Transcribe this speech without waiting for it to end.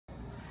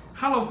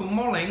Hello, good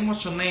morning.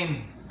 What's your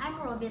name? I'm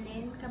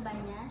Rubilyn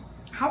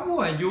Cabanas. How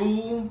old are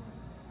you?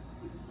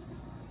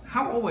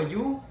 How old are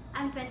you?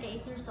 I'm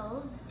 28 years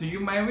old. Do you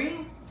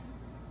marry?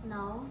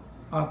 No.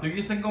 Do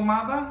you single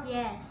mother?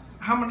 Yes.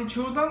 How many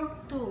children?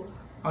 2.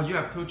 Oh, you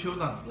have 2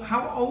 children. Yes.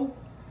 How old?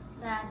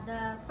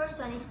 The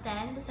first one is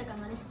 10, the second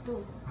one is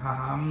 2.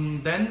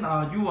 Then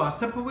you are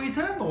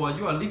separated or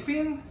you are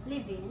living?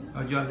 Living.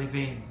 You are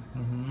living.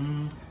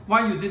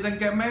 Why you didn't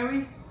get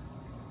married?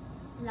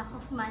 Lack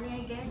of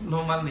money, I guess.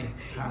 No money.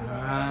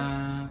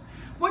 Yes.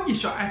 What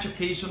is your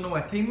educational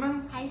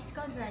attainment? High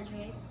school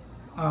graduate.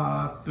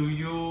 Do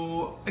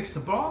you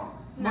explore?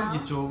 No. What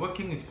is your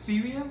working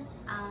experience?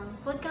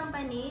 Food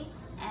company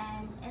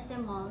and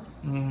SM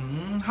malls.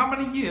 How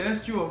many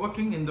years you are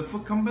working in the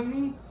food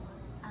company?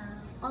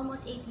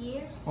 Almost 8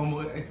 years.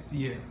 Almost 8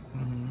 years.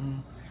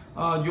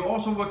 You're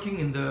also working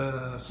in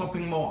the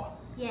shopping mall.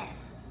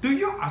 Yes. Do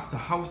you ask a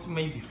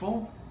housemaid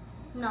before?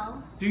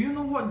 No. Do you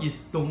know what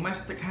is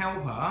domestic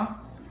helper?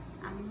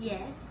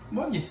 Yes.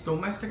 What is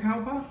domestic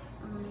helper?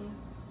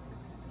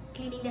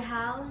 Cleaning the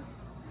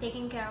house,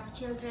 taking care of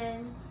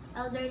children,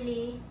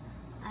 elderly,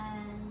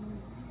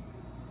 and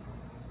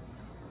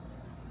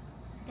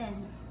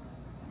then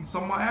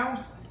Someone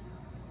else?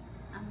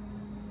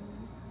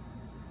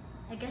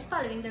 I guess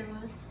following the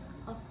rules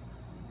of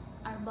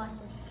our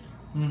bosses.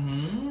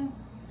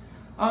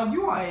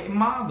 You are a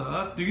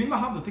mother. Do you know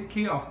how to take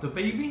care of the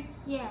baby?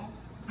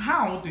 Yes.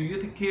 How do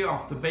you take care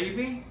of the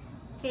baby?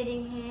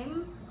 Feeding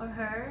him or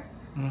her,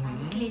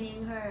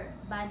 cleaning her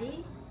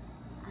body,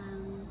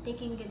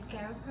 taking good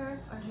care of her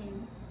or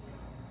him.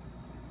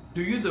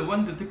 Do you the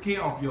one to take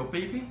care of your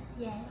baby?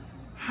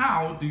 Yes.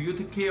 How do you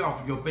take care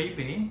of your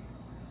baby?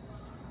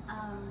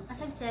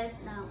 As I've said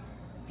now,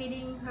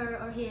 feeding her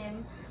or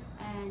him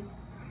and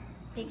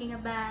taking a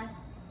bath,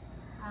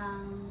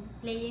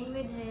 playing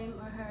with him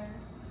or her.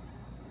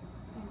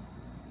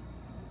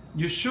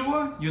 You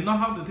sure you know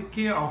how to take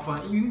care of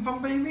an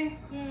infant baby?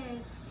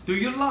 Yes. Do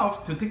you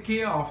love to take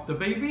care of the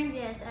baby?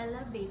 Yes, I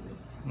love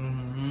babies.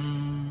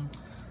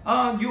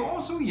 You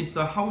also is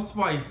a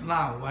housewife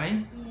now,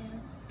 right?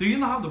 Yes. Do you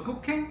know how to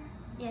cooking?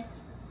 Yes.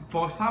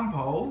 For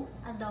example,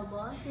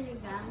 Adobo,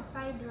 sinigang,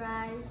 fried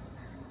rice,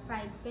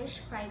 fried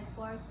fish, fried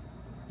pork.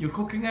 you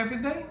cooking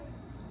every day?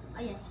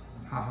 Yes.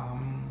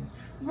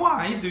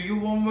 Why do you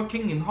want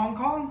working in Hong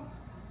Kong?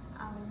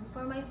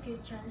 For my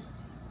futures,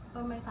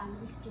 for my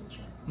family's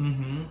future.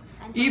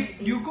 And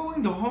if you go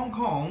into Hong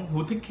Kong,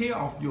 who take care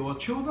of your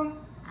children?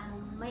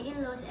 My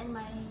in-laws and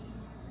my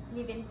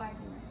live-in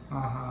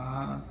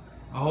partner.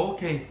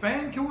 Okay,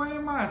 thank you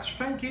very much.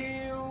 Thank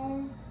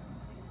you.